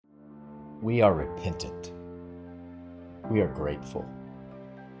We are repentant. We are grateful.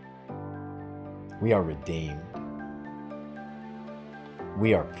 We are redeemed.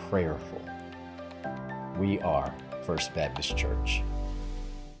 We are prayerful. We are First Baptist Church.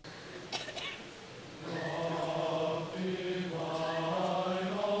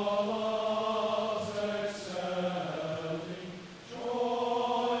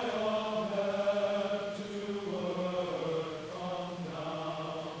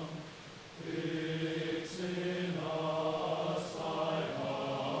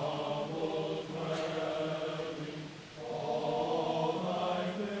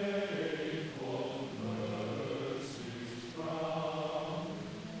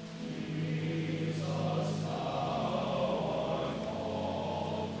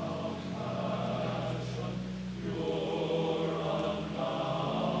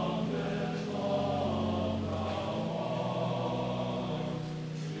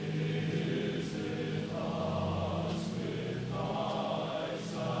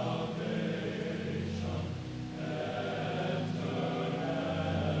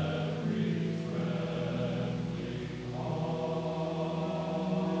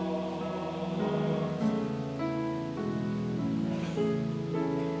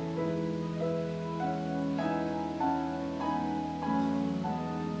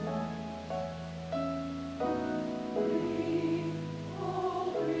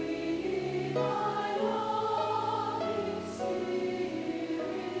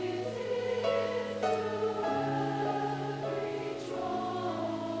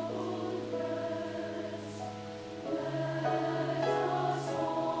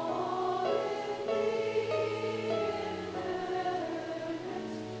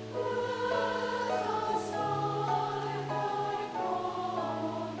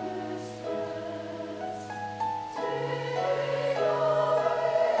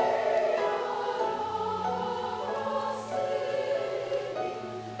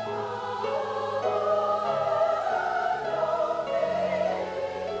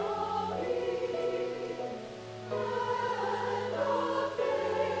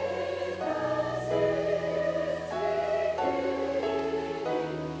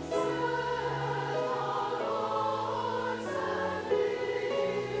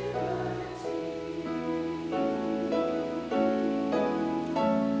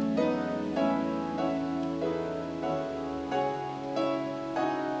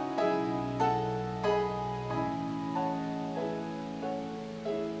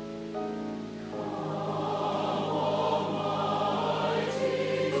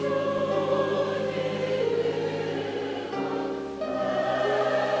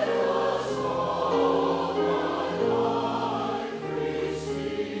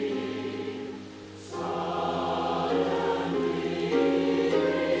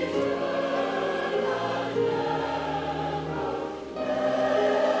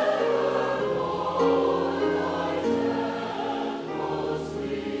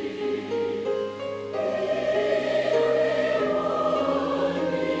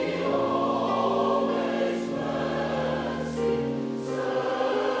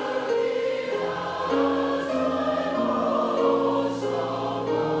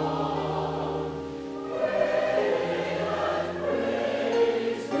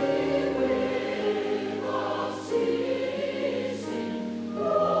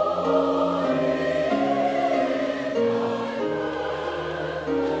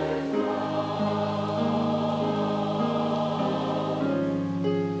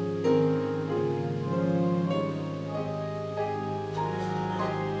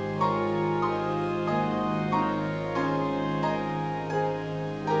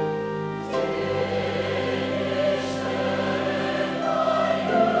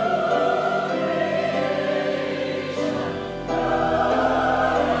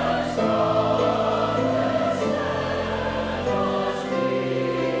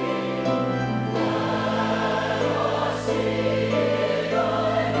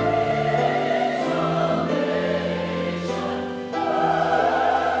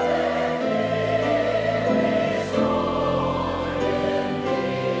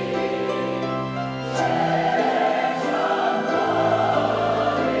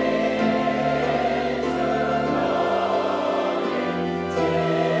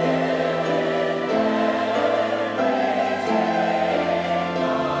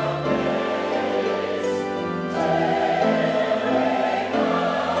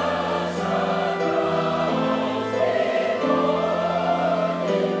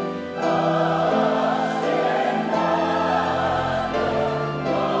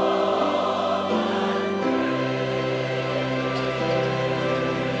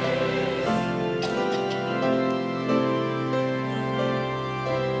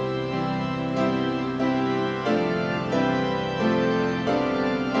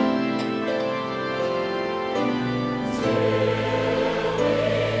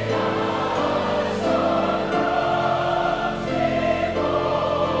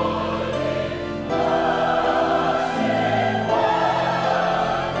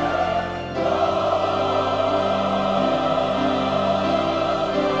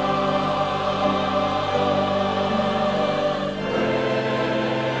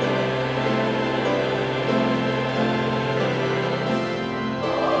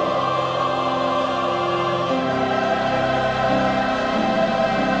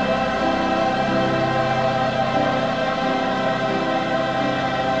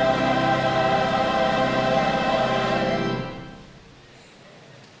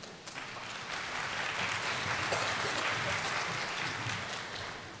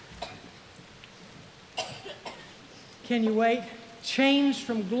 Can you wait? Changed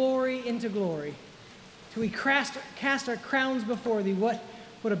from glory into glory. Till we cast our crowns before thee. What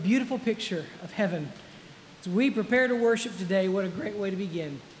a beautiful picture of heaven. As we prepare to worship today, what a great way to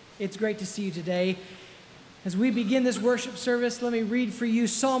begin. It's great to see you today. As we begin this worship service, let me read for you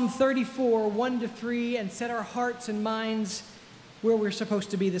Psalm 34, 1-3, and set our hearts and minds where we're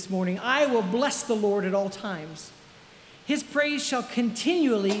supposed to be this morning. I will bless the Lord at all times. His praise shall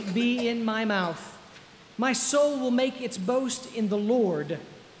continually be in my mouth. My soul will make its boast in the Lord.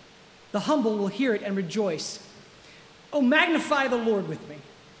 The humble will hear it and rejoice. Oh, magnify the Lord with me,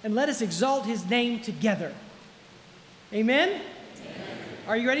 and let us exalt his name together. Amen? Amen.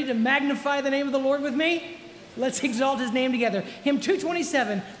 Are you ready to magnify the name of the Lord with me? Let's exalt his name together. Hymn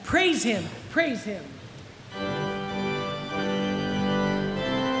 227, praise him, praise him.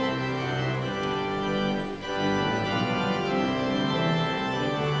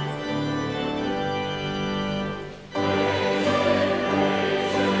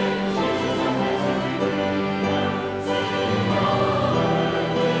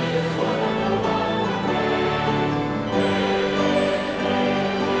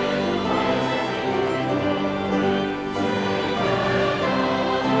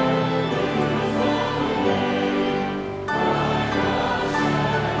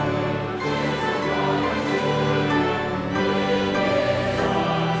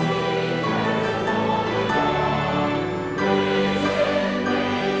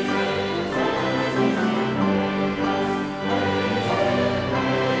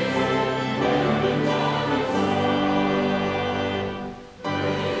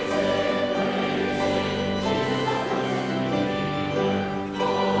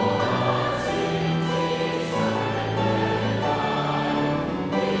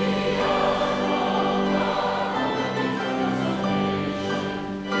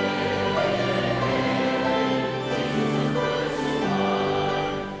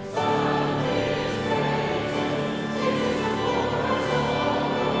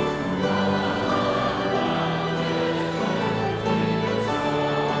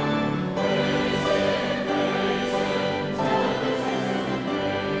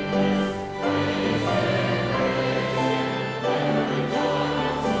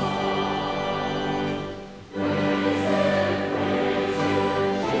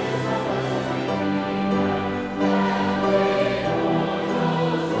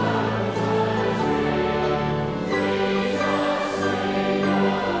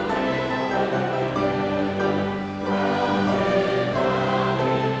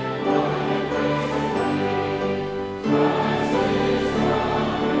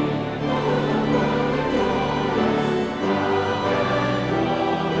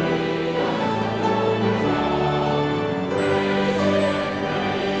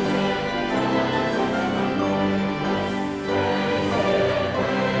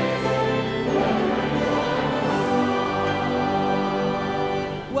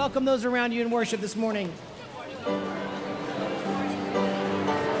 Welcome those around you in worship this morning.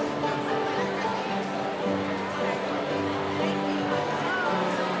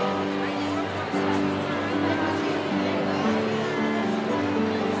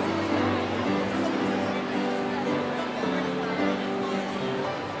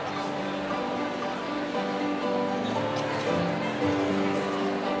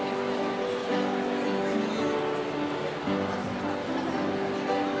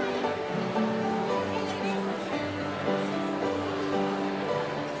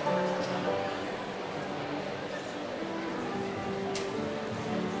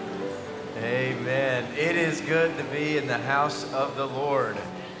 Amen. It is good to be in the house of the Lord.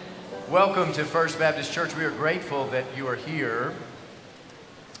 Welcome to First Baptist Church. We are grateful that you are here.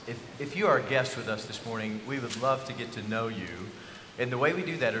 If you are a guest with us this morning, we would love to get to know you. And the way we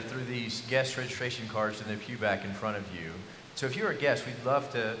do that are through these guest registration cards in the pew back in front of you. So if you're a guest, we'd love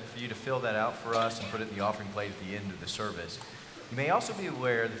for you to fill that out for us and put it in the offering plate at the end of the service. You may also be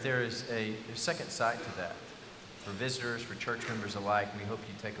aware that there is a second side to that for visitors, for church members alike. We hope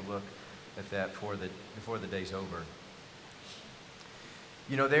you take a look at that before the day's over.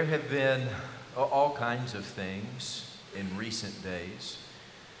 You know, there have been all kinds of things in recent days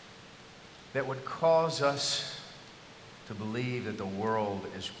that would cause us to believe that the world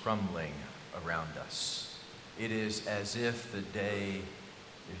is crumbling around us. It is as if the day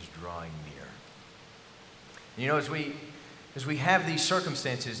is drawing near. You know, as we have these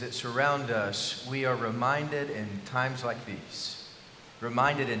circumstances that surround us, we are reminded in times like these,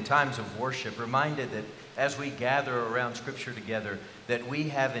 reminded in times of worship, reminded that as we gather around Scripture together, that we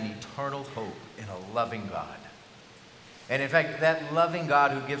have an eternal hope in a loving God. And in fact, that loving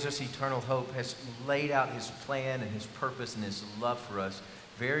God who gives us eternal hope has laid out his plan and his purpose and his love for us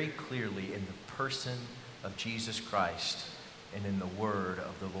very clearly in the person of Jesus Christ and in the word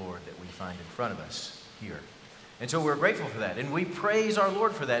of the Lord that we find in front of us here. And so we're grateful for that. And we praise our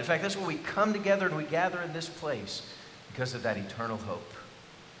Lord for that. In fact, that's why we come together and we gather in this place, because of that eternal hope.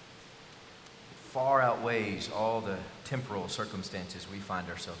 It far outweighs all the temporal circumstances we find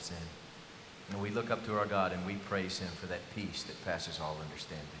ourselves in. And we look up to our God and we praise him for that peace that passes all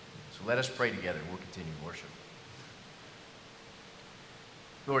understanding. So let us pray together and we'll continue worship.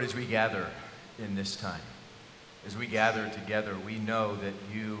 Lord, as we gather in this time, as we gather together, we know that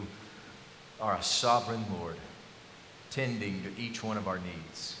you are a sovereign Lord, tending to each one of our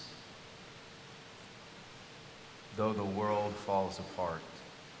needs. Though the world falls apart,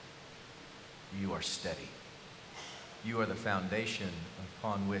 you are steady. You are the foundation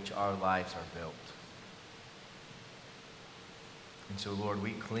upon which our lives are built. And so, Lord,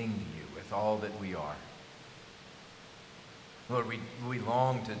 we cling to you with all that we are. Lord, we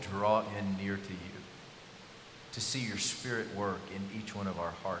long to draw in near to you, to see your Spirit work in each one of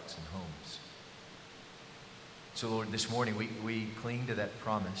our hearts and homes. So, Lord, this morning we cling to that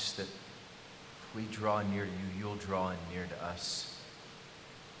promise that if we draw near to you, you'll draw in near to us.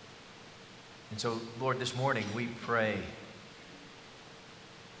 And so, Lord, this morning we pray,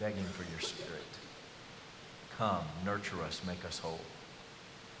 begging for your Spirit. Come, nurture us, make us whole.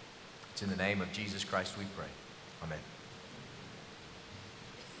 It's in the name of Jesus Christ we pray. Amen.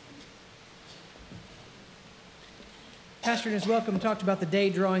 Pastor in his welcome talked about the day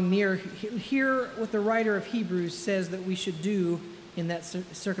drawing near. Hear what the writer of Hebrews says that we should do in that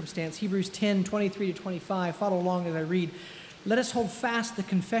circumstance. Hebrews 10:23-25. Follow along as I read. Let us hold fast the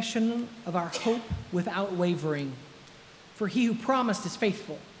confession of our hope without wavering, for he who promised is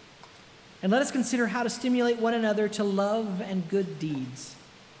faithful. And let us consider how to stimulate one another to love and good deeds,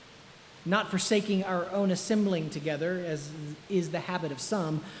 not forsaking our own assembling together, as is the habit of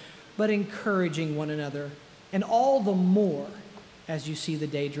some, but encouraging one another, and all the more as you see the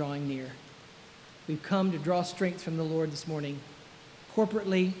day drawing near. We've come to draw strength from the Lord this morning.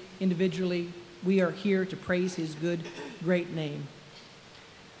 Corporately, individually, we are here to praise his good, great name.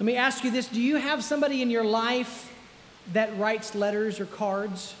 Let me ask you this. Do you have somebody in your life that writes letters or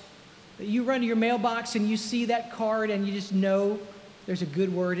cards? That you run to your mailbox and you see that card and you just know there's a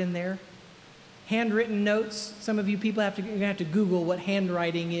good word in there? Handwritten notes. Some of you people you're going to have to Google what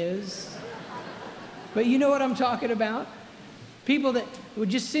handwriting is. But you know what I'm talking about? People that would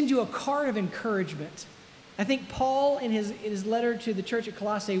just send you a card of encouragement. I think Paul, in his letter to the church at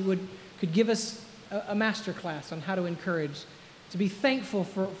Colossae, could give us a master class on how to encourage, to be thankful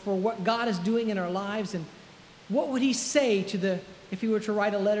for what God is doing in our lives. And what would he say if he were to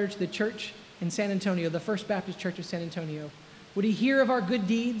write a letter to the church in San Antonio, the First Baptist Church of San Antonio? Would he hear of our good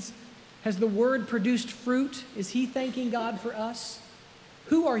deeds? Has the word produced fruit? Is he thanking God for us?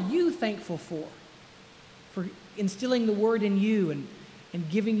 Who are you thankful for instilling the word in you and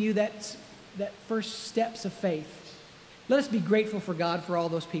giving you that first steps of faith? Let us be grateful for God for all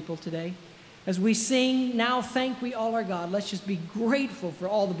those people today. As we sing, "Now Thank We All Our God," let's just be grateful for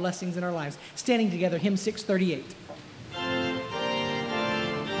all the blessings in our lives. Standing together, hymn 638.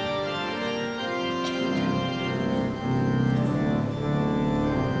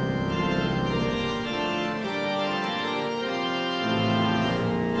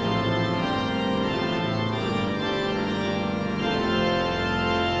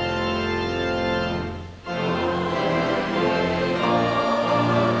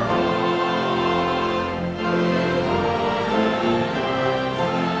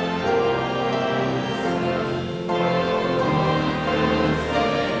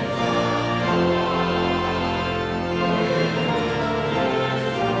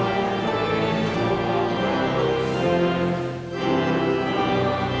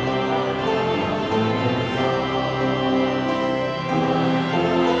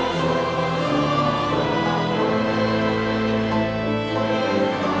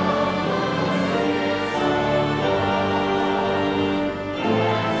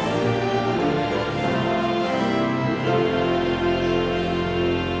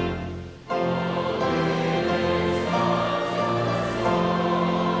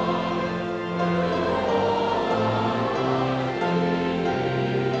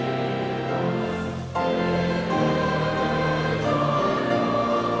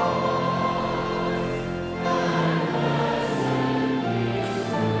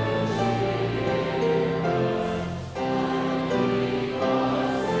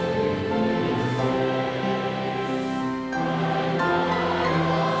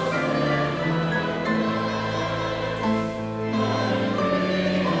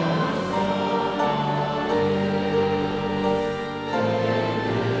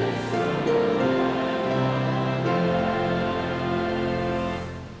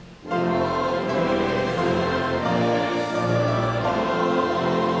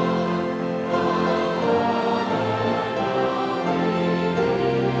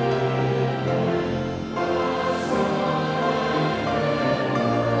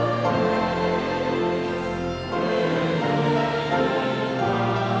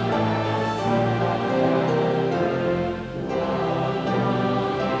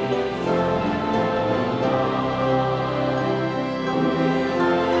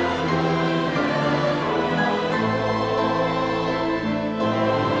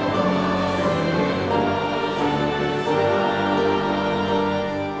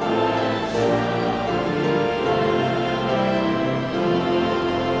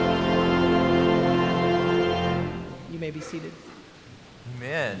 may be seated.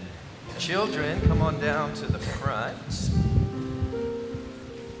 Amen. Children, come on down to the front.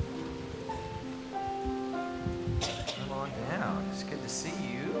 Come on down. It's good to see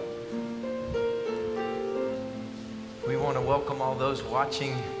you. We want to welcome all those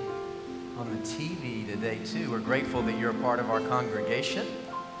watching on the TV today, too. We're grateful that you're a part of our congregation.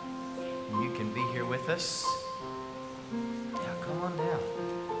 You can be here with us. Yeah, come on down.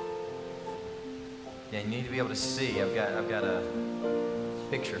 Yeah, you need to be able to see. I've got a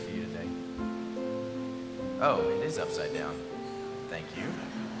picture for you today. Oh, it is upside down. Thank you.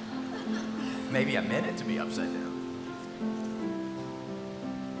 Maybe I meant it to be upside down.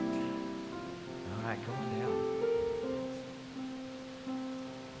 All right, come on down.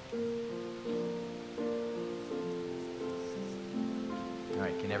 All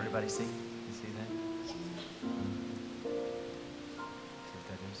right, can everybody see? You see that? See what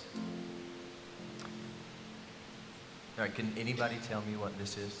that is? All right, can anybody tell me what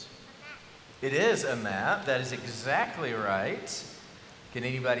this is? It is a map. That is exactly right. Can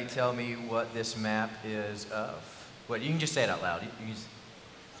anybody tell me what this map is of? What, you can just say it out loud.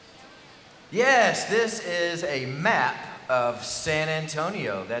 Yes, this is a map of San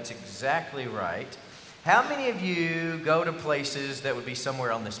Antonio. That's exactly right. How many of you go to places that would be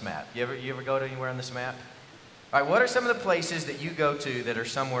somewhere on this map? You ever go to anywhere on this map? All right, what are some of the places that you go to that are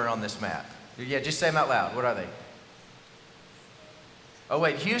somewhere on this map? Yeah, just say them out loud. What are they? Oh,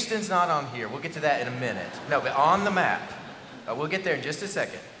 wait, Houston's not on here. We'll get to that in a minute. No, but on the map. We'll get there in just a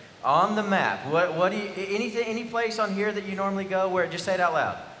second. On the map, what do you, any place on here that you normally go where, just say it out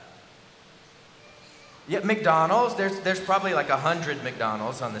loud. Yeah, McDonald's. There's probably like 100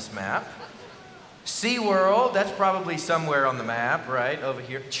 McDonald's on this map. SeaWorld, that's probably somewhere on the map, right, over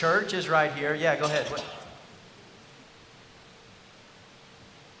here. Church is right here. Yeah, go ahead. What?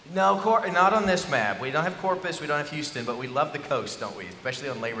 No, not on this map. We don't have Corpus, we don't have Houston, but we love the coast, don't we? Especially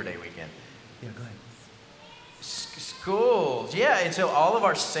on Labor Day weekend. Yeah, go ahead. Schools, yeah, and so all of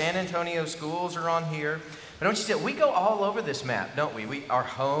our San Antonio schools are on here. But don't you see, we go all over this map, don't we? Our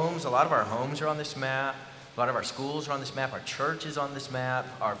homes, a lot of our homes are on this map. A lot of our schools are on this map. Our church is on this map.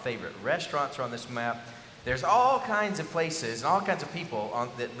 Our favorite restaurants are on this map. There's all kinds of places and all kinds of people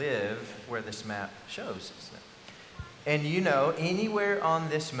that live where this map shows, isn't it? And you know, anywhere on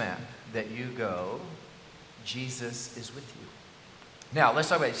this map that you go, Jesus is with you. Now, let's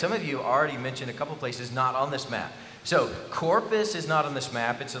talk about it. Some of you already mentioned a couple places not on this map. So, Corpus is not on this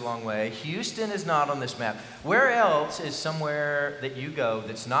map. It's a long way. Houston is not on this map. Where else is somewhere that you go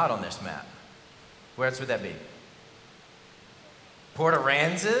that's not on this map? Where else would that be? Port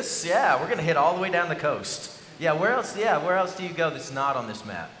Aransas? Yeah, we're going to hit all the way down the coast. Yeah, where else? Yeah, where else do you go that's not on this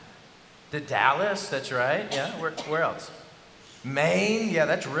map? To Dallas, that's right. Yeah, where else? Maine, yeah,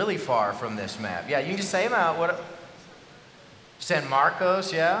 that's really far from this map. Yeah, you can just say them out. What? San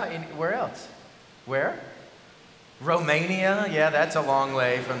Marcos, yeah. Where else? Where? Romania, yeah, that's a long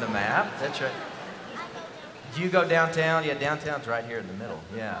way from the map. That's right. Do you go downtown? Yeah, downtown's right here in the middle.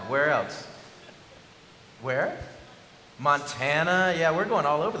 Yeah, where else? Where? Montana, yeah, we're going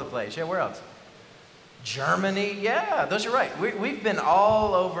all over the place. Yeah, where else? Germany, yeah, those are right. We've been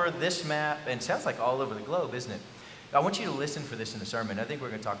all over this map, and it sounds like all over the globe, isn't it? I want you to listen for this in the sermon. I think we're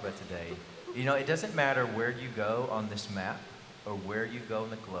going to talk about today. You know, it doesn't matter where you go on this map or where you go in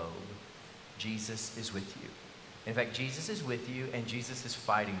the globe, Jesus is with you. In fact, Jesus is with you, and Jesus is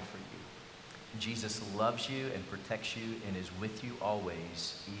fighting for you. Jesus loves you and protects you and is with you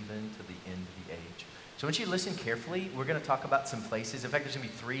always, even to the end of the age. So I want you to listen carefully. We're going to talk about some places. In fact, there's going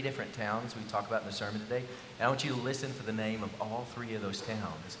to be 3 different towns we talk about in the sermon today. And I want you to listen for the name of all 3 of those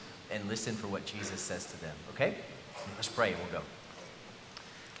towns and listen for what Jesus says to them, okay? Let's pray and we'll go.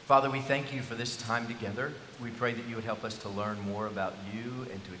 Father, we thank you for this time together. We pray that you would help us to learn more about you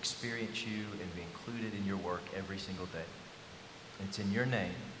and to experience you and be included in your work every single day. It's in your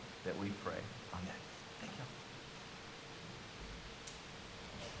name that we pray. Amen. Thank you.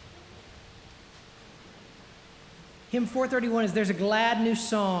 Hymn 431 is There's a Glad New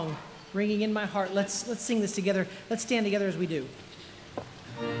Song ringing in my heart. Let's sing this together. Let's stand together as we do.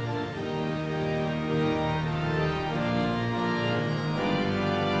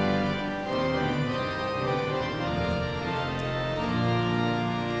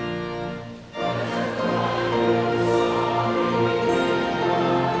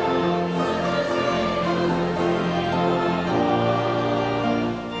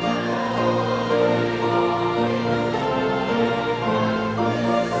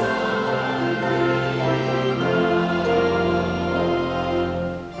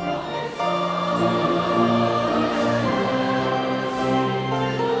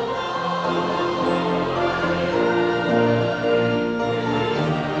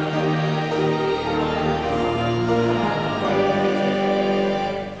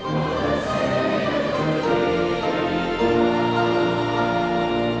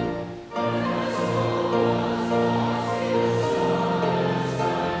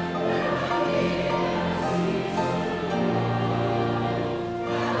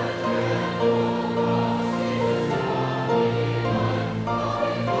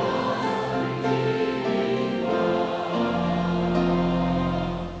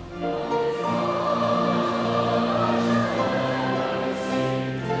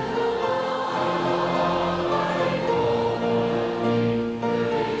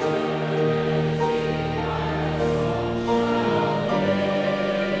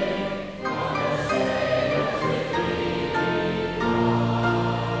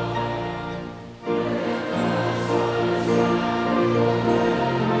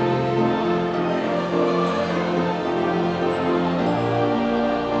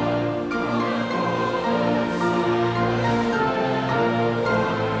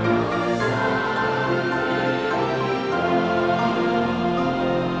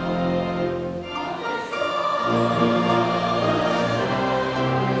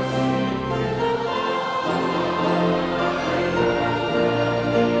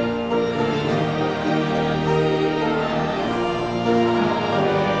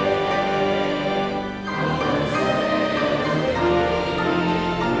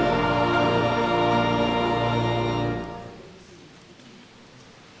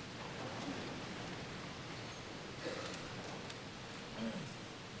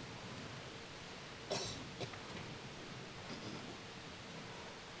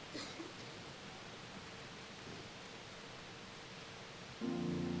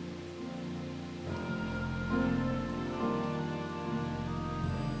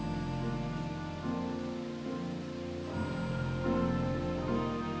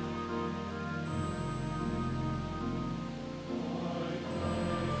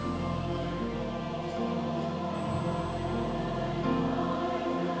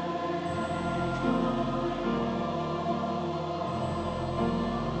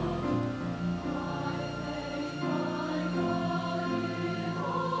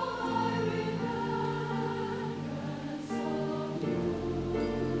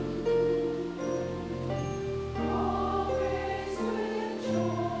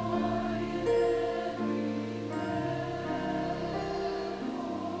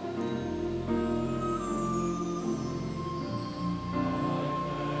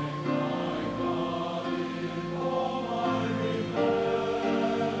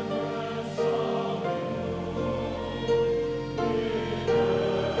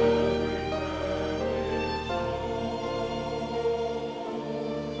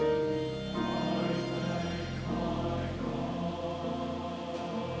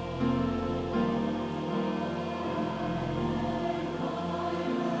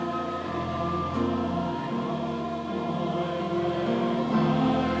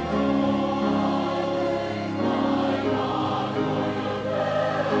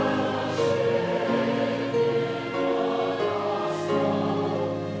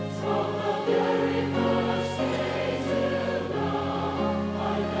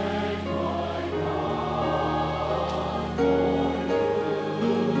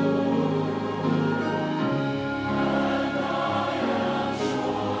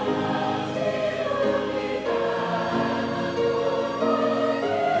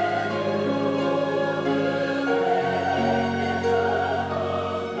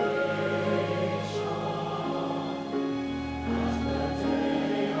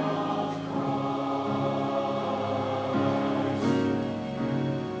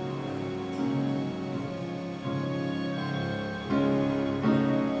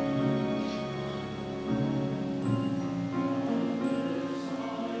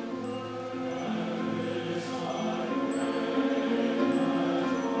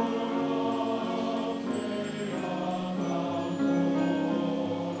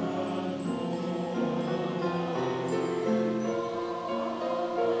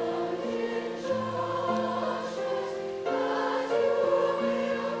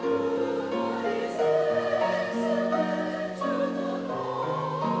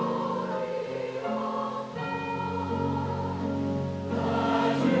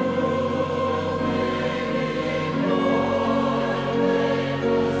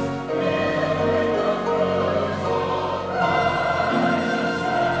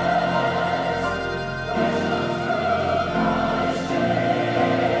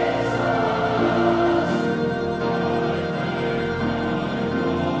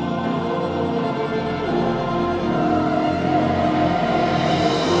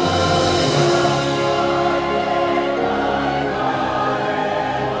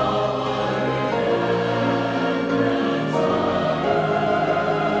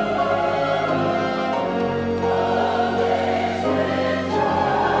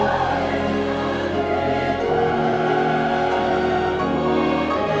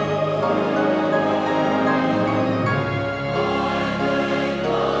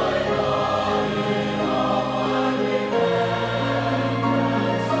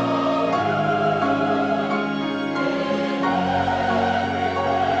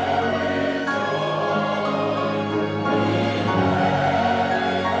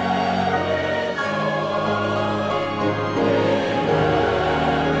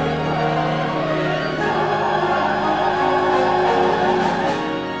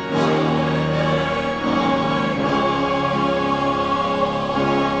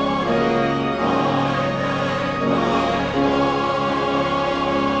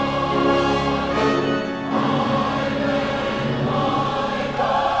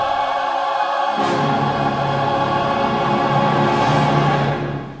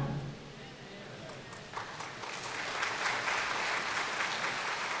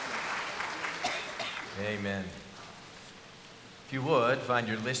 Amen. If you would, find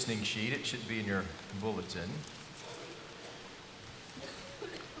your listening sheet. It should be in your bulletin.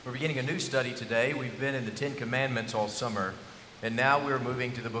 We're beginning a new study today. We've been in the Ten Commandments all summer, and now we're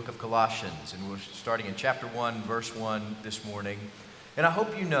moving to the book of Colossians, and we're starting in chapter 1, verse 1 this morning. And I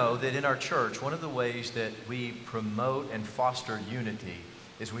hope you know that in our church, one of the ways that we promote and foster unity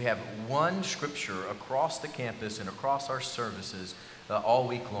is we have one scripture across the campus and across our services all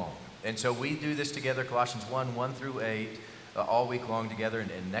week long. And so we do this together, Colossians 1 through 8, all week long together.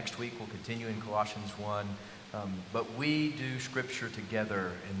 And next week we'll continue in Colossians 1. But we do scripture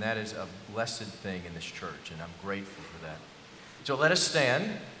together, and that is a blessed thing in this church, and I'm grateful for that. So let us stand,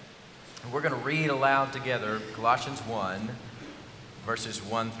 and we're going to read aloud together Colossians 1, verses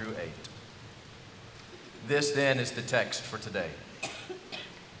 1 through 8. This then is the text for today.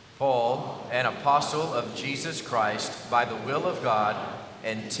 Paul, an apostle of Jesus Christ by the will of God,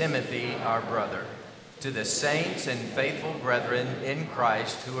 and Timothy, our brother, to the saints and faithful brethren in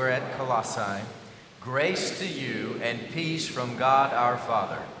Christ who are at Colossae, grace to you and peace from God our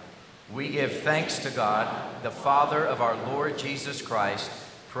Father. We give thanks to God, the Father of our Lord Jesus Christ,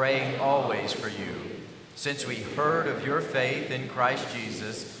 praying always for you, since we heard of your faith in Christ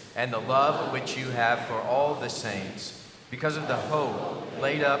Jesus and the love which you have for all the saints, because of the hope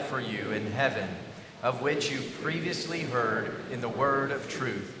laid up for you in heaven, of which you previously heard in the word of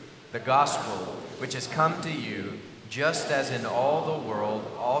truth, the gospel which has come to you, just as in all the world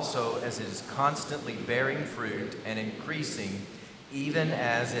also as it is constantly bearing fruit and increasing, even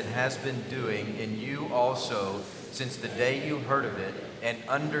as it has been doing in you also since the day you heard of it and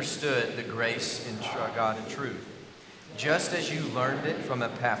understood the grace in God and truth. Just as you learned it from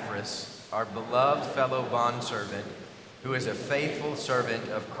Epaphras, our beloved fellow bondservant, who is a faithful servant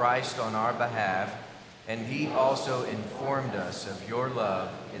of Christ on our behalf, and he also informed us of your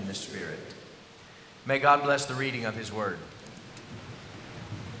love in the Spirit. May God bless the reading of his word.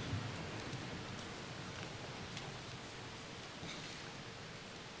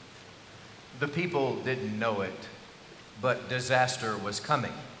 The people didn't know it, but disaster was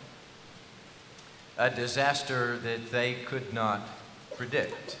coming. A disaster that they could not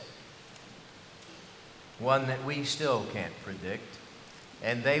predict. One that we still can't predict.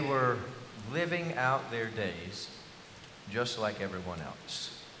 And they were living out their days just like everyone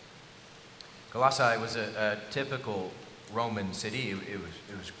else. Colossae was a typical Roman city. It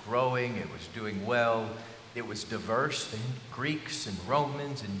was growing, it was doing well, it was diverse, and Greeks and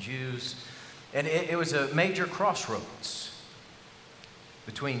Romans and Jews. And it was a major crossroads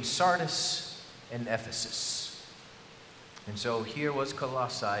between Sardis and Ephesus. And so here was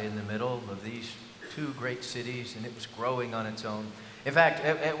Colossae in the middle of these two great cities, and it was growing on its own. In fact,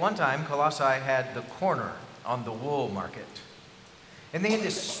 at one time, Colossae had the corner on the wool market. And they had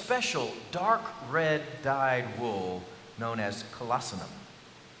this special dark red dyed wool known as colossinum,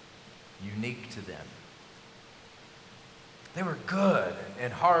 unique to them. They were good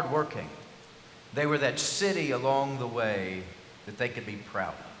and hardworking. They were that city along the way that they could be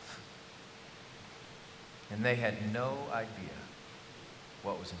proud of. And they had no idea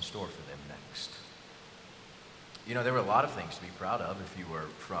what was in store for them next. You know, there were a lot of things to be proud of if you were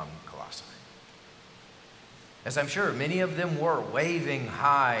from Colossae. As I'm sure many of them were waving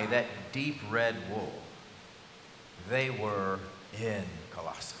high that deep red wool. They were in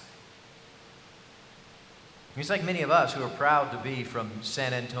Colossae. It's like many of us who are proud to be from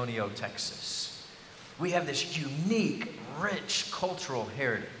San Antonio, Texas. We have this unique, rich cultural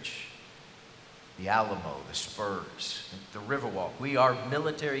heritage. The Alamo, the Spurs, the Riverwalk. We are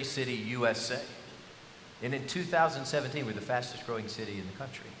Military City, USA. And in 2017, we're the fastest growing city in the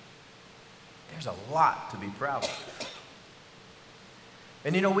country. There's a lot to be proud of.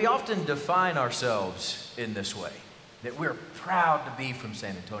 And you know, we often define ourselves in this way, that we're proud to be from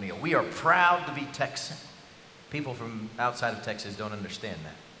San Antonio. We are proud to be Texan. People from outside of Texas don't understand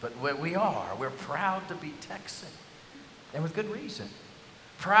that. But we are. We're proud to be Texan. And with good reason.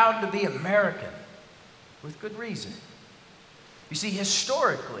 Proud to be American. With good reason. You see,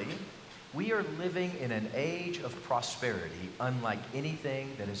 historically, we are living in an age of prosperity unlike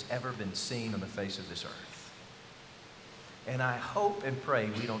anything that has ever been seen on the face of this earth. And I hope and pray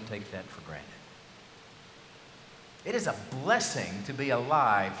we don't take that for granted. It is a blessing to be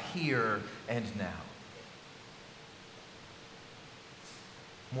alive here and now.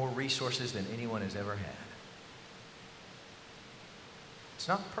 More resources than anyone has ever had. It's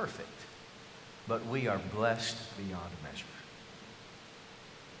not perfect, but we are blessed beyond measure.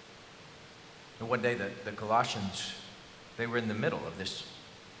 And one day the Colossians, they were in the middle of this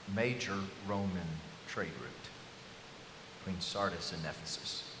major Roman trade route between Sardis and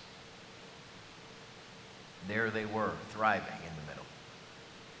Ephesus. There they were, thriving in the middle,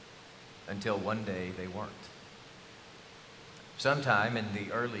 until one day they weren't. Sometime in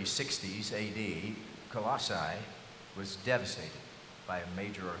the early 60s AD, Colossae was devastated by a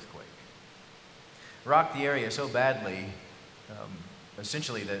major earthquake. Rocked the area so badly,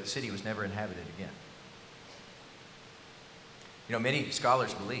 essentially the city was never inhabited again. You know, many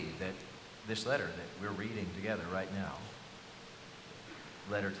scholars believe that this letter that we're reading together right now,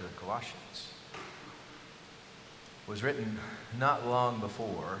 letter to the Colossians, was written not long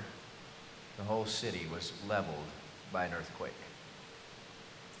before the whole city was leveled by an earthquake.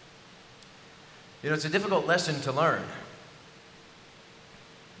 You know, it's a difficult lesson to learn,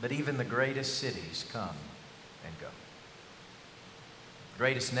 but even the greatest cities come and go.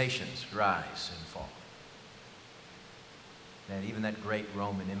 Greatest nations rise and fall. And even that great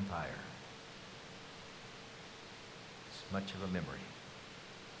Roman Empire is much of a memory.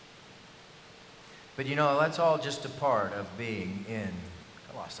 But you know, that's all just a part of being in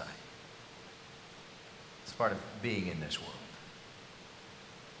Colossae. It's part of being in this world.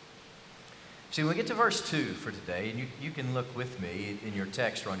 See, when we get to verse 2 for today, and you can look with me in your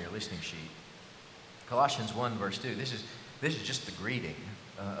text or on your listening sheet. Colossians 1, verse 2. This is just the greeting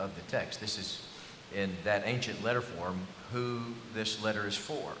of the text. This is, in that ancient letter form, who this letter is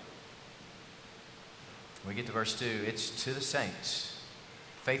for. When we get to verse 2, it's to the saints,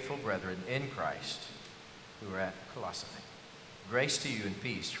 faithful brethren in Christ, who are at Colossae. Grace to you and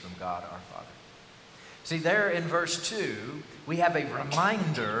peace from God our Father. See, there in verse 2, we have a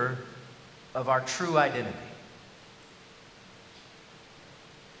reminder of our true identity.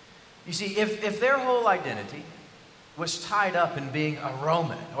 You see, if their whole identity was tied up in being a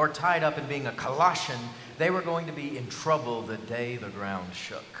Roman or tied up in being a Colossian, they were going to be in trouble the day the ground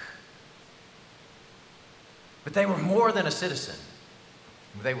shook. But they were more than a citizen.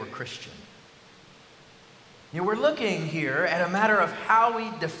 They were Christian. You know, we're looking here at a matter of how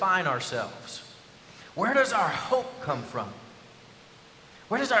we define ourselves. Where does our hope come from?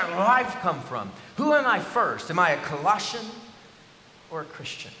 Where does our life come from? Who am I first? Am I a Colossian or a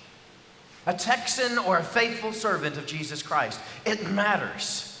Christian? A Texan or a faithful servant of Jesus Christ? It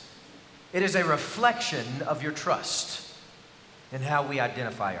matters. It is a reflection of your trust in how we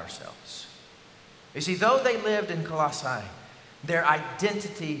identify ourselves. You see, though they lived in Colossae, their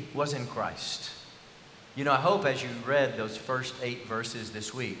identity was in Christ. You know, I hope as you read those first 8 verses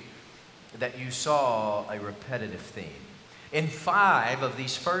this week that you saw a repetitive theme. In 5 of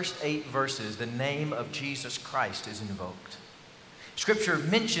these first 8 verses, the name of Jesus Christ is invoked. Scripture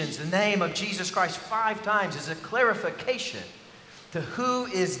mentions the name of Jesus Christ 5 times as a clarification to who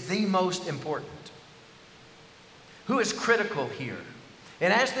is the most important, who is critical here.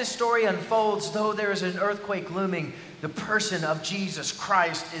 And as this story unfolds, though there is an earthquake looming, the person of Jesus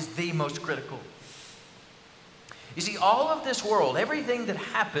Christ is the most critical. You see, all of this world, everything that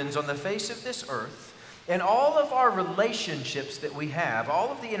happens on the face of this earth, and all of our relationships that we have, all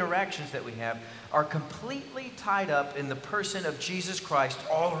of the interactions that we have, are completely tied up in the person of Jesus Christ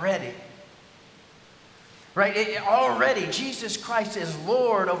already. Right? Already, Jesus Christ is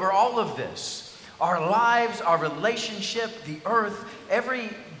Lord over all of this. Our lives, our relationship, the earth, every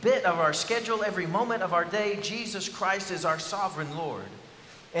bit of our schedule, every moment of our day, Jesus Christ is our sovereign Lord.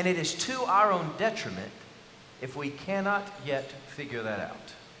 And it is to our own detriment if we cannot yet figure that out.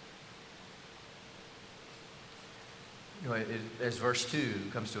 You know, as verse 2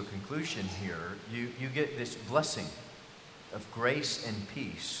 comes to a conclusion here, you get this blessing of grace and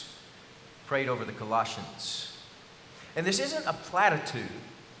peace prayed over the Colossians. And this isn't a platitude,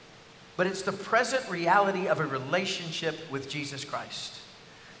 but it's the present reality of a relationship with Jesus Christ.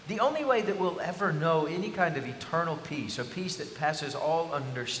 The only way that we'll ever know any kind of eternal peace, a peace that passes all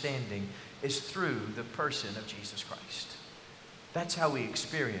understanding, is through the person of Jesus Christ. That's how we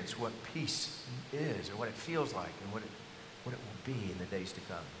experience what peace is, or what it feels like, and what it will be in the days to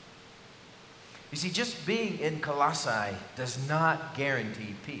come. You see, just being in Colossae does not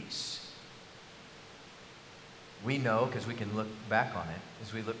guarantee peace. We know, because we can look back on it,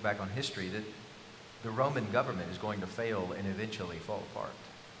 as we look back on history, that the Roman government is going to fail and eventually fall apart.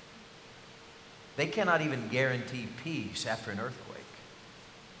 They cannot even guarantee peace after an earthquake.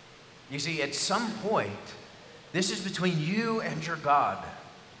 You see, at some point, this is between you and your God.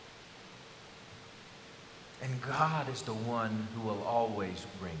 And God is the one who will always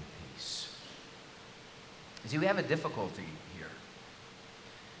bring peace. You see, we have a difficulty here.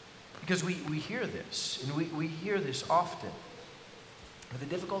 Because we hear this, and we hear this often. But the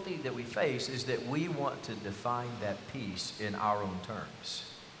difficulty that we face is that we want to define that peace in our own terms.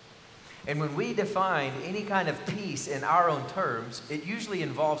 And when we define any kind of peace in our own terms, it usually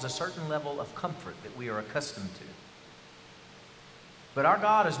involves a certain level of comfort that we are accustomed to. But our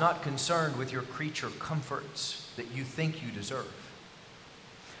God is not concerned with your creature comforts that you think you deserve.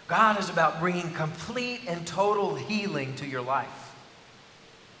 God is about bringing complete and total healing to your life.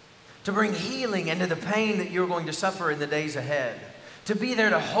 To bring healing into the pain that you're going to suffer in the days ahead. To be there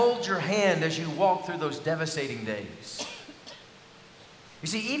to hold your hand as you walk through those devastating days. You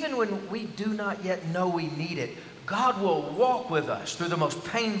see, even when we do not yet know we need it, God will walk with us through the most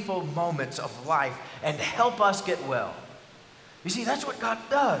painful moments of life and help us get well. You see, that's what God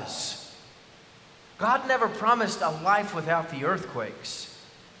does. God never promised a life without the earthquakes,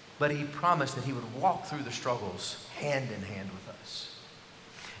 but He promised that He would walk through the struggles hand in hand with us.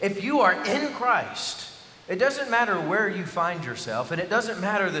 If you are in Christ, it doesn't matter where you find yourself, and it doesn't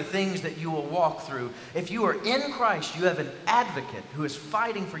matter the things that you will walk through. If you are in Christ, you have an advocate who is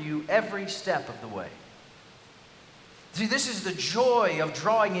fighting for you every step of the way. See, this is the joy of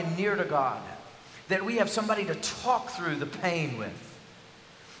drawing in near to God, that we have somebody to talk through the pain with,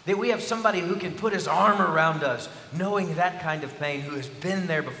 that we have somebody who can put his arm around us, knowing that kind of pain, who has been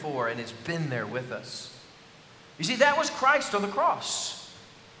there before and has been there with us. You see, that was Christ on the cross.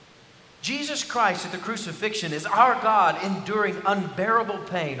 Jesus Christ at the crucifixion is our God enduring unbearable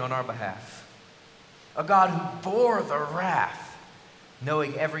pain on our behalf. A God who bore the wrath,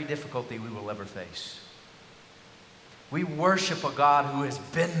 knowing every difficulty we will ever face. We worship a God who has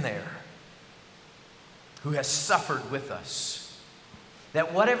been there, who has suffered with us.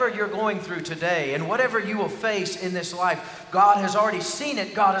 That whatever you're going through today and whatever you will face in this life, God has already seen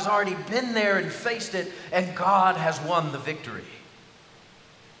it, God has already been there and faced it, and God has won the victory.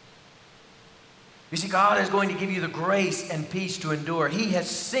 You see, God is going to give you the grace and peace to endure. He has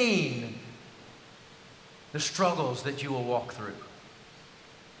seen the struggles that you will walk through.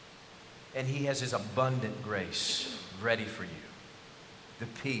 And He has His abundant grace ready for you, the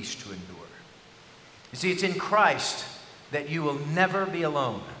peace to endure. You see, it's in Christ that you will never be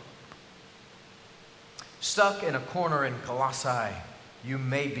alone. Stuck in a corner in Colossae, you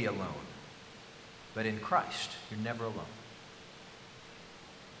may be alone. But in Christ, you're never alone.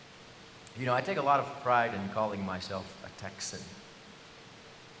 You know, I take a lot of pride in calling myself a Texan,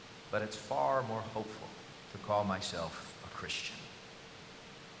 but it's far more hopeful to call myself a Christian.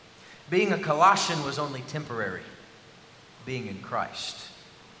 Being a Colossian was only temporary. Being in Christ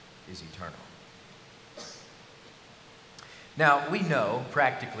is eternal. Now, we know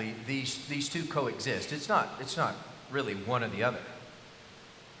practically these two coexist. It's not really one or the other.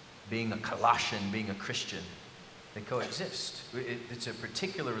 Being a Colossian, being a Christian, they coexist. It's a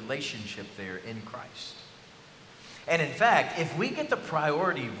particular relationship there in Christ. And in fact, if we get the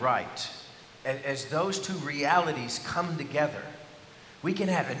priority right, as those two realities come together, we can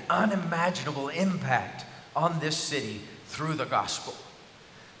have an unimaginable impact on this city through the gospel.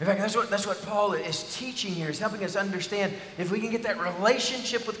 In fact, that's what Paul is teaching here, is helping us understand if we can get that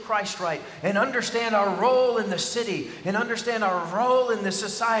relationship with Christ right and understand our role in the city and understand our role in the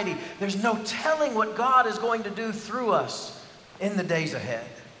society, there's no telling what God is going to do through us in the days ahead.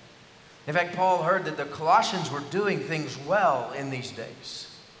 In fact, Paul heard that the Colossians were doing things well in these days.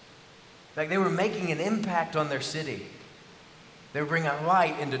 In fact, they were making an impact on their city. They were bringing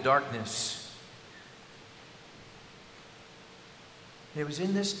light into darkness. It was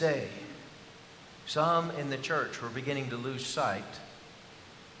in this day, some in the church were beginning to lose sight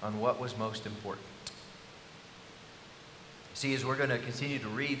on what was most important. See, as we're going to continue to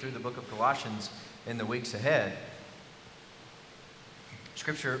read through the book of Colossians in the weeks ahead,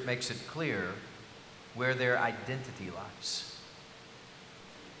 Scripture makes it clear where their identity lies.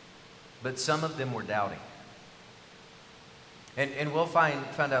 But some of them were doubting. And we'll find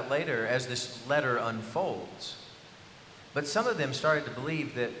out later as this letter unfolds. But some of them started to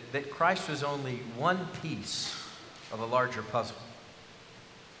believe that Christ was only one piece of a larger puzzle.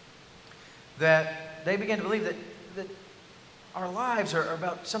 That they began to believe that our lives are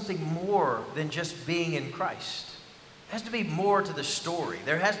about something more than just being in Christ. There has to be more to the story.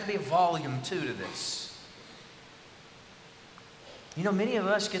 There has to be a volume 2 to this. You know, many of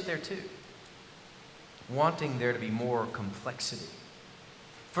us get there too, wanting there to be more complexity.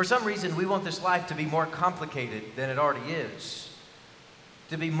 For some reason, we want this life to be more complicated than it already is,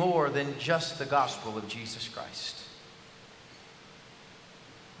 to be more than just the gospel of Jesus Christ.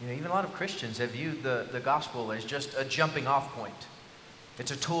 You know, even a lot of Christians have viewed the gospel as just a jumping off point.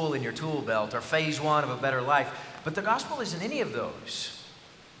 It's a tool in your tool belt, or phase 1 of a better life. But the gospel isn't any of those.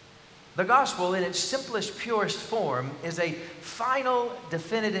 The gospel, in its simplest, purest form, is a final,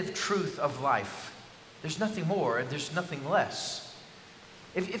 definitive truth of life. There's nothing more, and there's nothing less.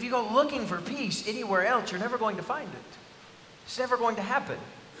 If you go looking for peace anywhere else, you're never going to find it. It's never going to happen.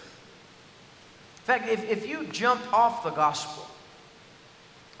 In fact, if you jumped off the gospel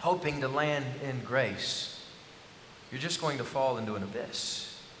hoping to land in grace, you're just going to fall into an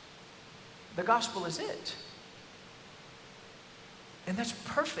abyss. The gospel is it. And that's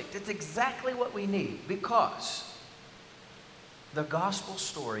perfect. It's exactly what we need, because the gospel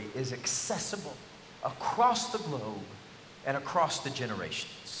story is accessible across the globe and across the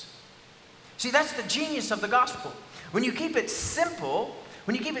generations. See, that's the genius of the gospel. When you keep it simple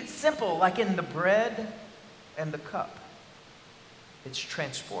like in the bread and the cup, it's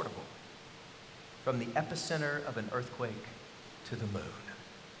transportable from the epicenter of an earthquake to the moon.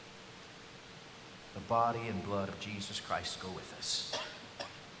 The body and blood of Jesus Christ go with us.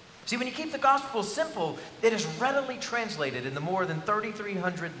 See, when you keep the gospel simple, it is readily translated in the more than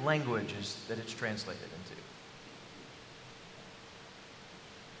 3,300 languages that it's translated into.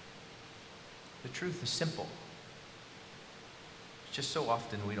 The truth is simple. It's just so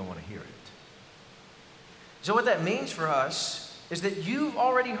often we don't want to hear it. So what that means for us is that you've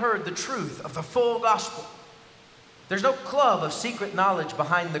already heard the truth of the full gospel. There's no club of secret knowledge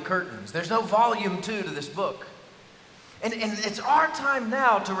behind the curtains. There's no volume 2 to this book. And it's our time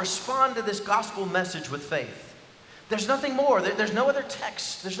now to respond to this gospel message with faith. There's nothing more. There's no other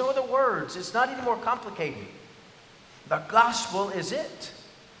text. There's no other words. It's not any more complicated. The gospel is it.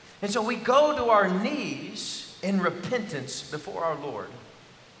 And so we go to our knees in repentance before our Lord.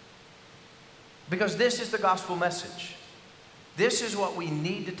 Because this is the gospel message. This is what we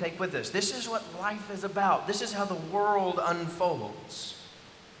need to take with us. This is what life is about. This is how the world unfolds.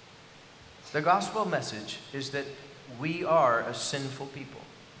 The gospel message is that we are a sinful people.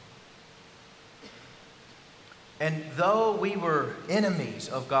 And though we were enemies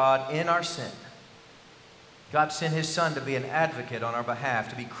of God in our sin, God sent His Son to be an advocate on our behalf,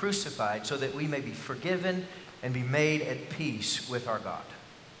 to be crucified so that we may be forgiven and be made at peace with our God.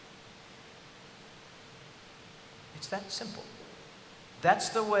 It's that simple. That's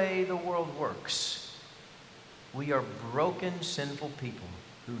the way the world works. We are broken, sinful people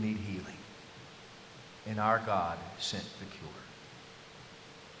who need healing. And our God sent the cure.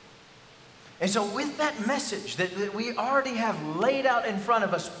 And so with that message that we already have laid out in front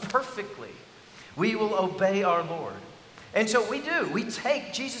of us perfectly, we will obey our Lord. And so we do. We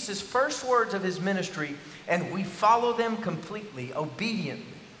take Jesus' first words of His ministry and we follow them completely, obediently.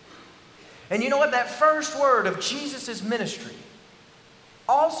 And you know what? That first word of Jesus' ministry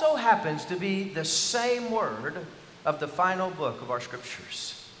also happens to be the same word of the final book of our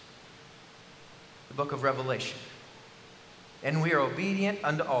scriptures, the book of Revelation. And we are obedient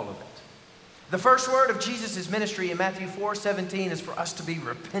unto all of it. The first word of Jesus' ministry in Matthew 4:17 is for us to be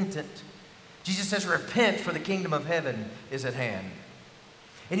repentant. Jesus says, repent, for the kingdom of heaven is at hand.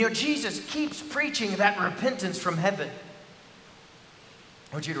 And you know, Jesus keeps preaching that repentance from heaven.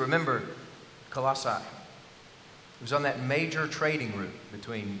 I want you to remember Colossae. It was on that major trading route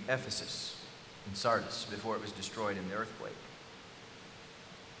between Ephesus and Sardis before it was destroyed in the earthquake.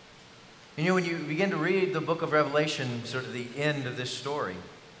 And you know, when you begin to read the book of Revelation, sort of the end of this story,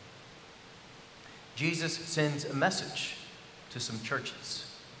 Jesus sends a message to some churches.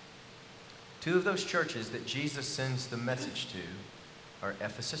 Two of those churches that Jesus sends the message to are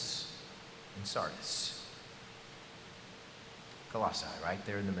Ephesus and Sardis. Colossae, right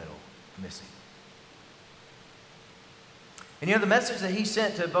there in the middle, missing. And you know, the message that He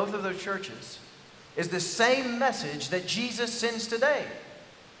sent to both of those churches is the same message that Jesus sends today.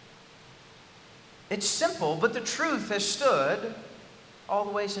 It's simple, but the truth has stood all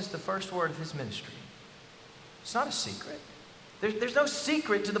the way since the first word of His ministry. It's not a secret. There's no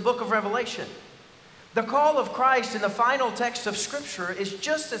secret to the book of Revelation. The call of Christ in the final text of Scripture is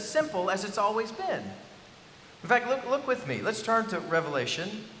just as simple as it's always been. In fact, look with me. Let's turn to Revelation.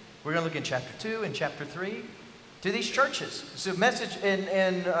 We're going to look in chapter 2 and chapter 3 to these churches. So message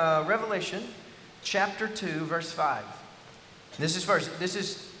in Revelation chapter 2, verse 5. This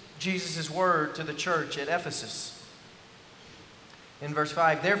is Jesus' word to the church at Ephesus. In verse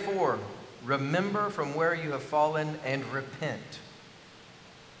 5, therefore, remember from where you have fallen and repent.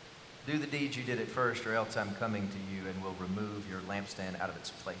 Do the deeds you did at first, or else I'm coming to you and will remove your lampstand out of its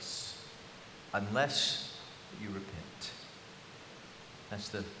place, unless you repent. That's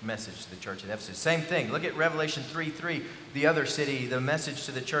the message to the church at Ephesus. Same thing. Look at Revelation 3:3, the other city, the message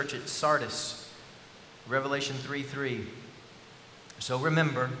to the church at Sardis. Revelation 3:3. So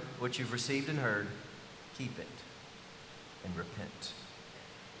remember what you've received and heard, keep it, and repent.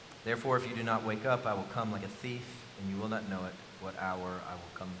 Therefore, if you do not wake up, I will come like a thief, and you will not know it, what hour I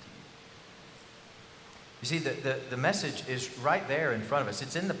will come to you. You see, the message is right there in front of us.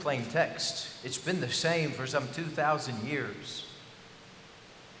 It's in the plain text. It's been the same for some 2,000 years.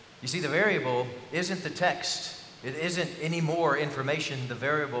 You see, the variable isn't the text. It isn't any more information. The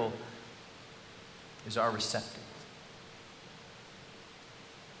variable is our receptive.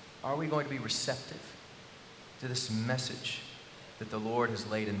 Are we going to be receptive to this message that the Lord has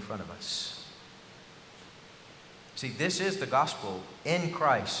laid in front of us? See, this is the gospel in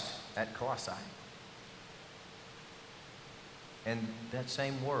Christ at Colossae. And that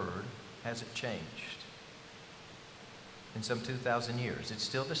same word hasn't changed in some 2,000 years. It's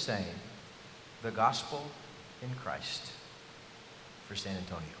still the same. The gospel in Christ for San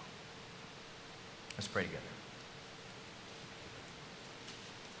Antonio. Let's pray together.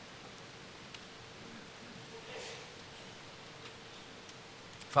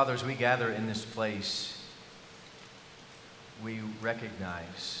 Father, as we gather in this place, we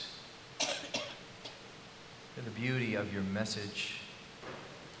recognize the beauty of your message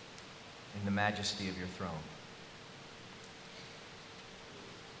and the majesty of your throne.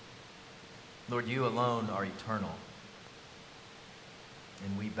 Lord, you alone are eternal,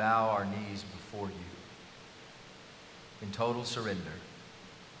 and we bow our knees before you in total surrender,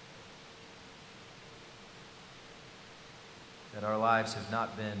 that our lives have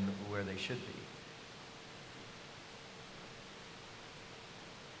not been where they should be.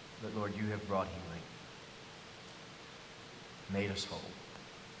 But Lord, you have brought healing, made us whole.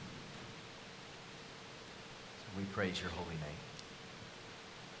 So we praise your holy name.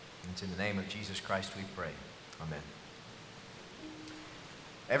 And it's in the name of Jesus Christ we pray. Amen.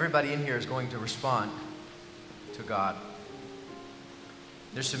 Everybody in here is going to respond to God.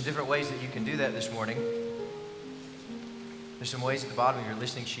 There's some different ways that you can do that this morning. There's some ways at the bottom of your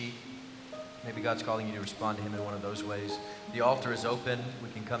listening sheet. Maybe God's calling you to respond to him in one of those ways. The altar is open. We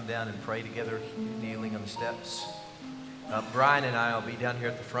can come down and pray together, kneeling on the steps. Brian and I will be down here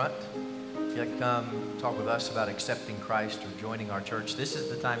at the front. If you'd like to come talk with us about accepting Christ or joining our church, this is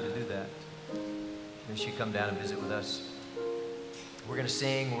the time to do that. As you come down and visit with us. We're going to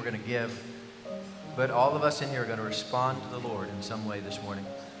sing, we're going to give, but all of us in here are going to respond to the Lord in some way this morning.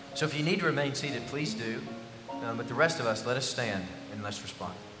 So if you need to remain seated, please do. But the rest of us, let us stand and let's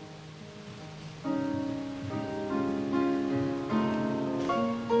respond.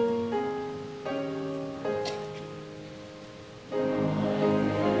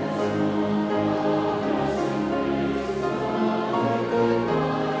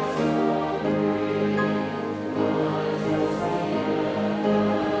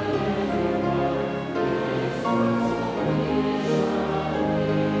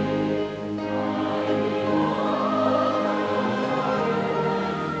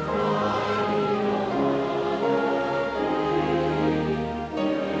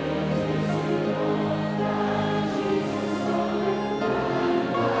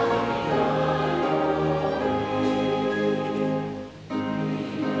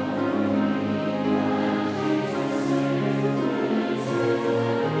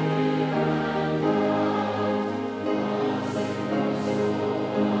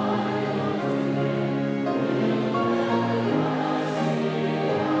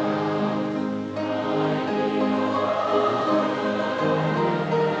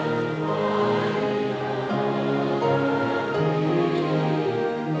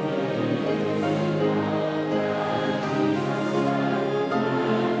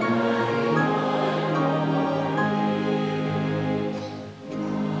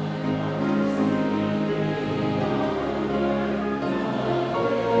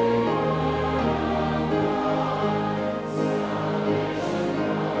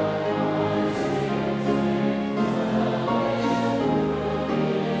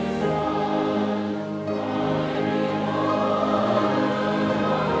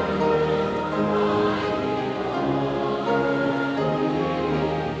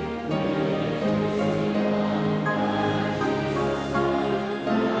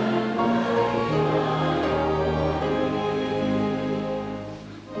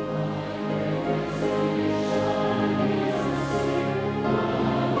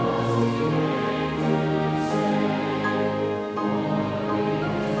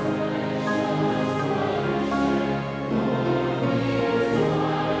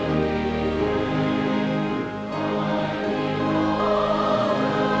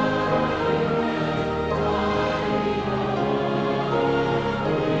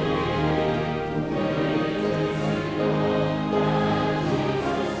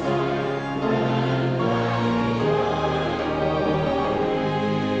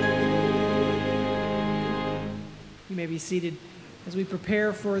 Be seated. as we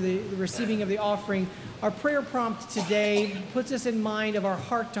prepare for the receiving of the offering, our prayer prompt today puts us in mind of our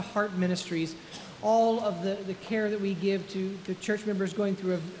heart-to-heart ministries, all of the care that we give to the church members going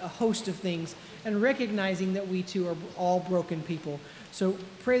through a host of things, and recognizing that we too are all broken people. So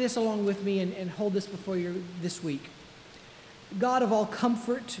pray this along with me and hold this before you this week. God of all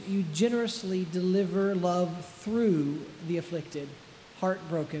comfort, you generously deliver love through the afflicted,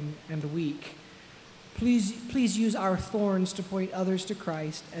 heartbroken, and weak. Please use our thorns to point others to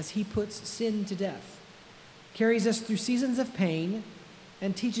Christ as he puts sin to death, carries us through seasons of pain,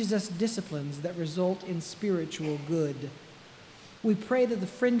 and teaches us disciplines that result in spiritual good. We pray that the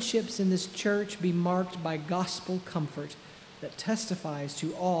friendships in this church be marked by gospel comfort that testifies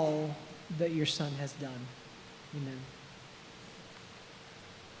to all that your Son has done. Amen.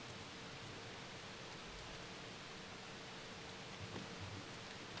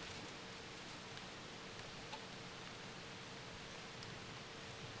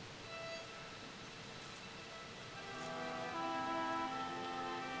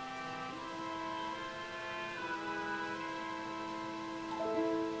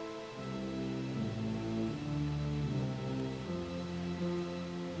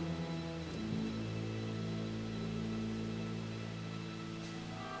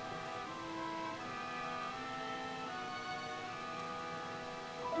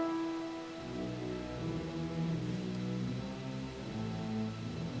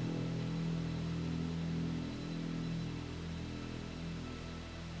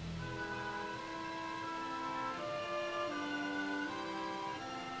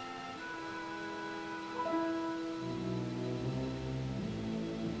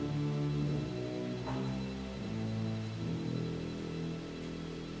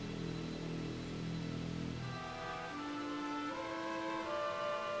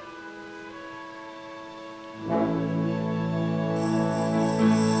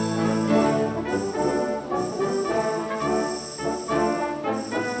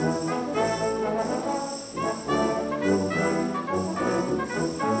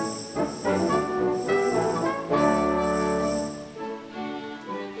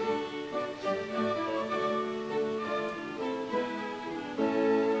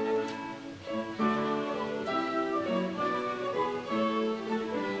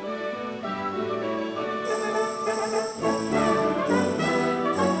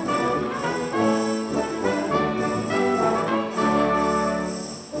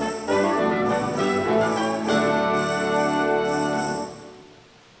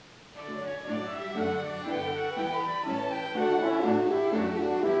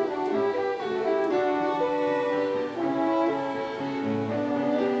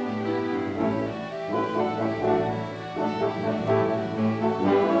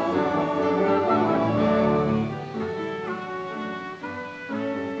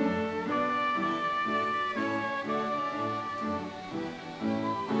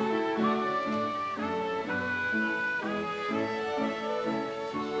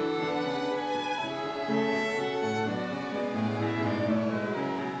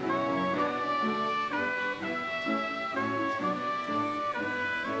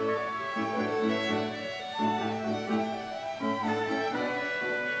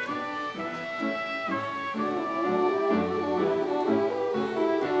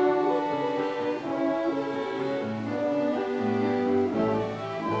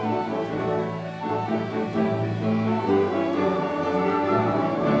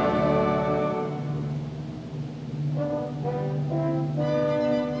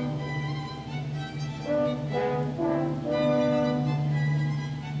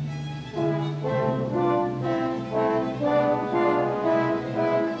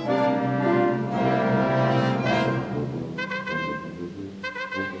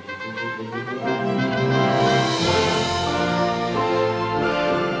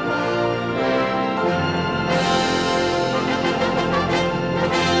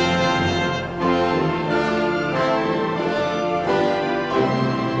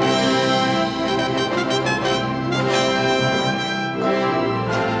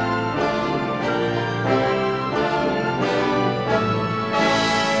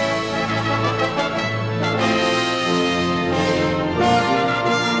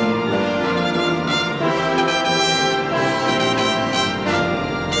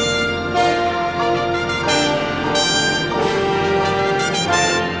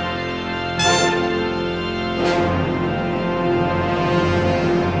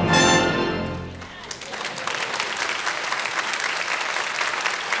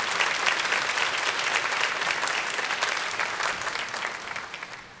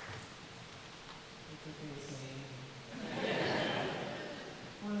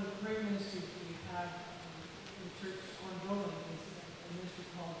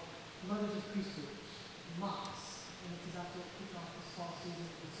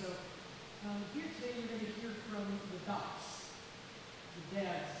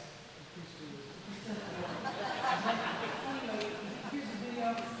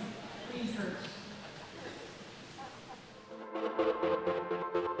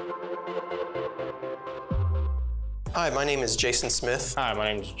 Hi, my name is Jason Smith. Hi,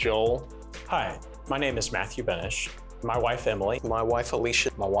 my name is Joel. Hi, my name is Matthew Benish. My wife, Emily. My wife,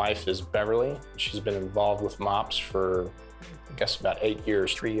 Alicia. My wife is Beverly. She's been involved with MOPS for, I guess, about 8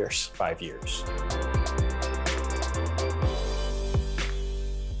 years. 3 years. 5 years.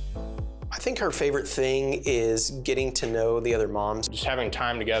 I think her favorite thing is getting to know the other moms. Just having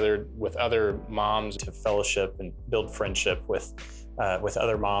time together with other moms to fellowship and build friendship with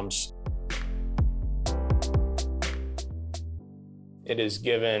other moms. It has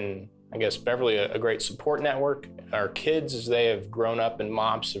given, I guess, Beverly a great support network. Our kids, as they have grown up in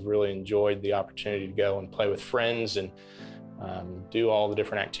MOPS, have really enjoyed the opportunity to go and play with friends and do all the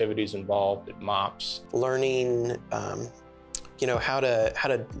different activities involved at MOPS. Learning, how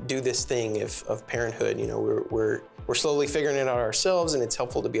to do this thing of parenthood. We're slowly figuring it out ourselves, and it's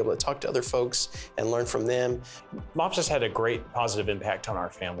helpful to be able to talk to other folks and learn from them. MOPS has had a great positive impact on our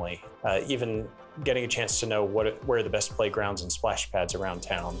family, even getting a chance to know where are the best playgrounds and splash pads around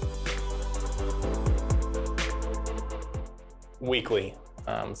town. Weekly,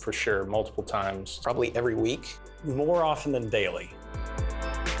 for sure, multiple times. Probably every week. More often than daily.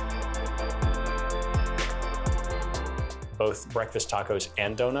 Both breakfast tacos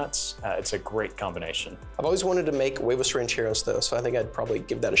and donuts, it's a great combination. I've always wanted to make huevos rancheros though, so I think I'd probably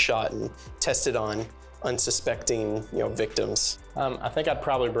give that a shot and test it on unsuspecting, victims. I think I'd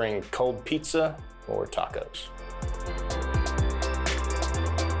probably bring cold pizza or tacos.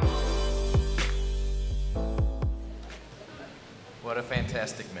 What a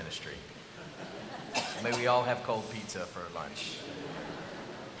fantastic ministry. May we all have cold pizza for lunch.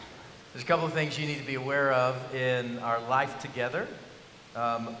 There's a couple of things you need to be aware of in our life together.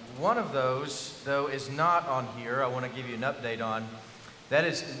 One of those, though, is not on here. I want to give you an update on. That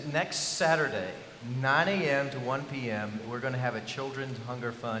is next Saturday, 9 a.m. to 1 p.m. We're going to have a Children's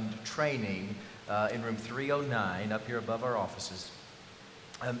Hunger Fund training in room 309 up here above our offices.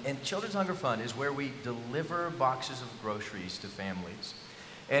 And Children's Hunger Fund is where we deliver boxes of groceries to families.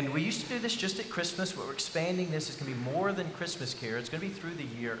 And we used to do this just at Christmas, but we're expanding this. It's going to be more than Christmas care. It's going to be through the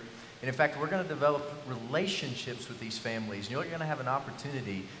year. And in fact, we're going to develop relationships with these families. And you're going to have an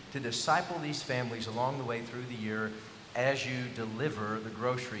opportunity to disciple these families along the way through the year as you deliver the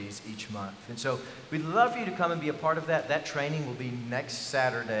groceries each month. And so we'd love for you to come and be a part of that. That training will be next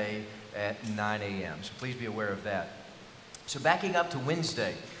Saturday at 9 a.m. So please be aware of that. So backing up to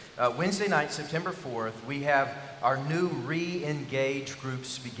Wednesday. Wednesday night, September 4th, we have our new Re-Engage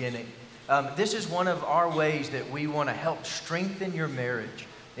groups beginning. This is one of our ways that we want to help strengthen your marriage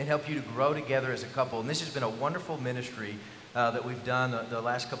and help you to grow together as a couple. And this has been a wonderful ministry that we've done the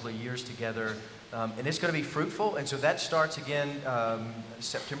last couple of years together. And it's going to be fruitful. And so that starts again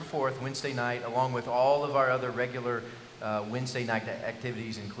September 4th, Wednesday night, along with all of our other regular Wednesday night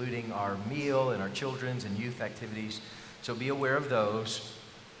activities, including our meal and our children's and youth activities. So be aware of those.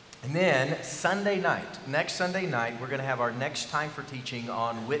 And then next Sunday night, we're going to have our next time for teaching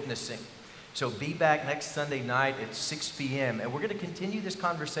on witnessing. So be back next Sunday night at 6 p.m. and we're going to continue this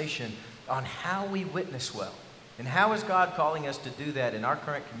conversation on how we witness well. And how is God calling us to do that in our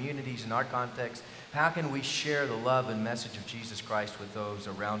current communities, in our context? How can we share the love and message of Jesus Christ with those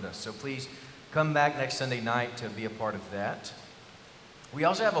around us? So please come back next Sunday night to be a part of that. We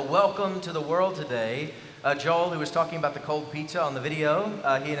also have a welcome to the world today. Joel, who was talking about the cold pizza on the video,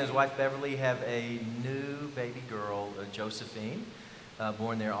 he and his wife Beverly have a new baby girl, Josephine,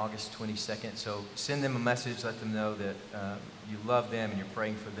 born there August 22nd. So send them a message, let them know that you love them and you're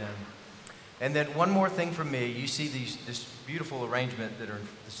praying for them. And then one more thing from me. You see this beautiful arrangement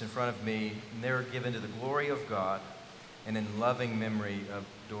that's in front of me, and they're given to the glory of God and in loving memory of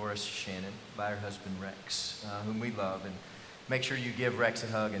Doris Shannon by her husband Rex, whom we love. And make sure you give Rex a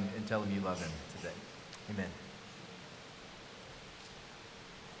hug and tell him you love him today. Amen.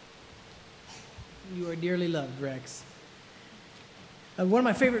 You are dearly loved, Rex. One of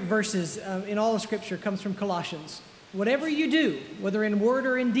my favorite verses in all of Scripture comes from Colossians. Whatever you do, whether in word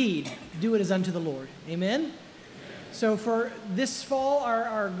or in deed, do it as unto the Lord. Amen? So for this fall,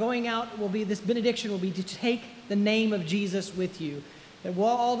 our going out will be, this benediction will be to take the name of Jesus with you. That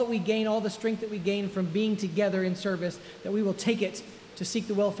all that we gain, all the strength that we gain from being together in service, that we will take it to seek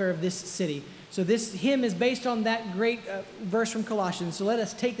the welfare of this city. So this hymn is based on that great verse from Colossians. So let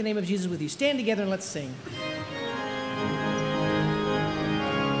us take the name of Jesus with you. Stand together and let's sing.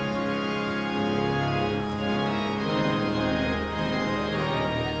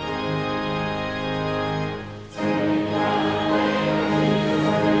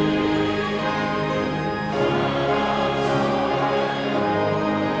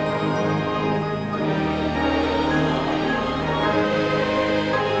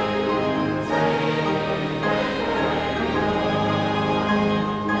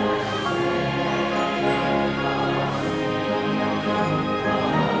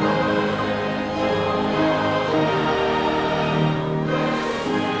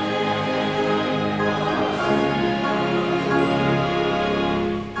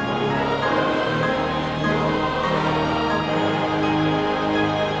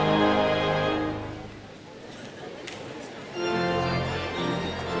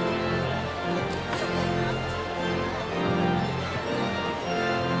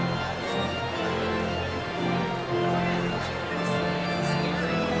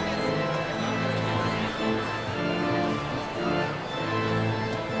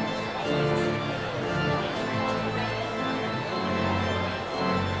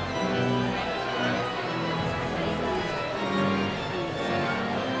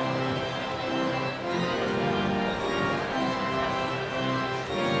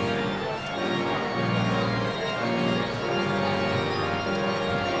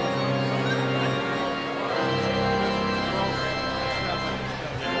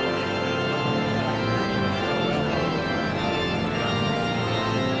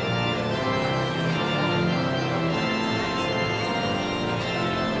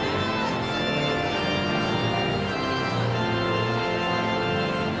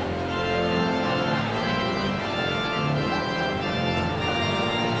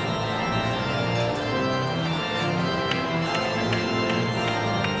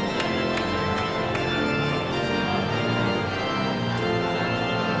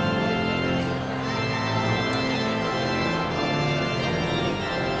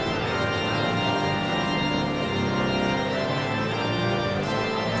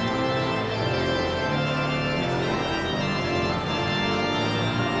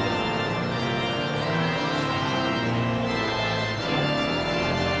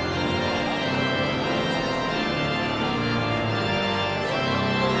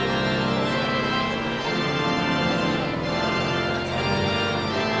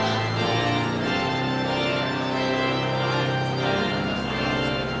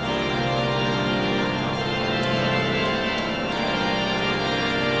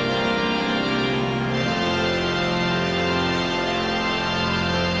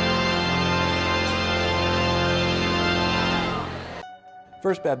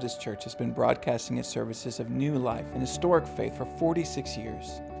 First Baptist Church has been broadcasting its services of new life and historic faith for 46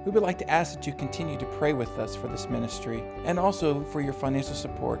 years. We would like to ask that you continue to pray with us for this ministry and also for your financial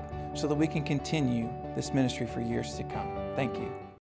support so that we can continue this ministry for years to come. Thank you.